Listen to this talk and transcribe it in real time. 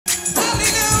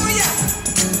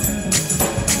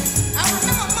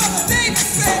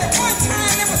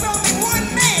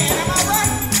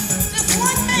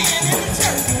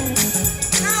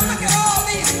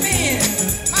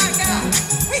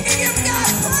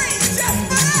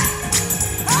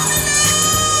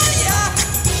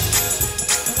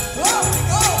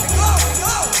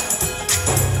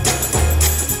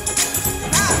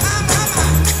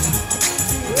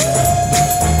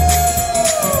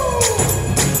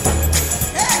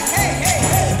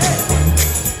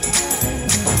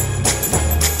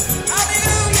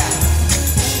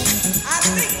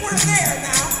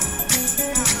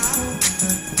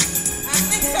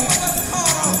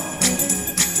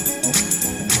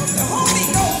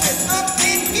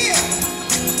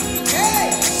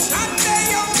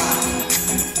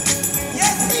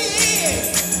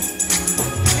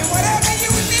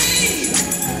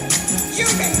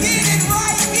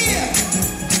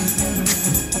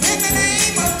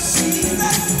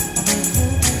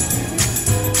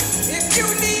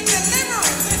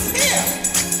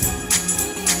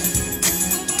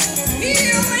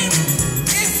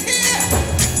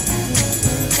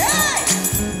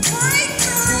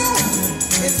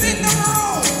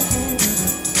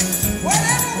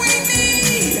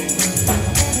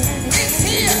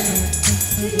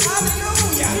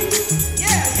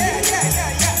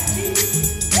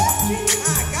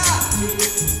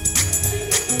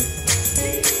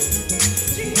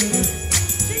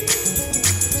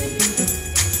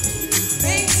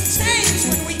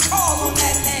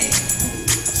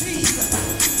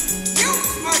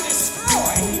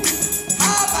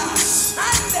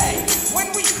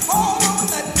we call on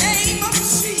the name of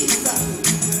Jesus.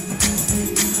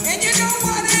 And you know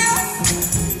what else?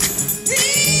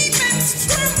 Demons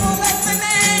tremble at the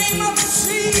name of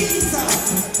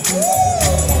Jesus.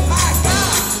 Ooh, my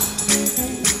God.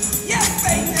 Yes,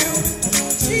 they do.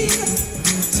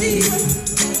 Jesus,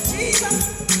 Jesus,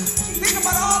 Jesus. Think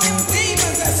about all them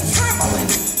demons that's trembling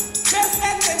just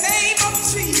at the name of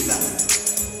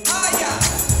Jesus. Ah, yeah.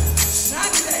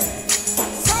 Sunday.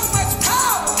 So much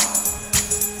power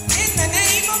in the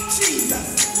name of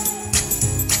Jesus.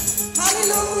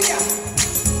 Hallelujah.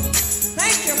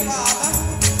 Thank you,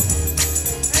 Father.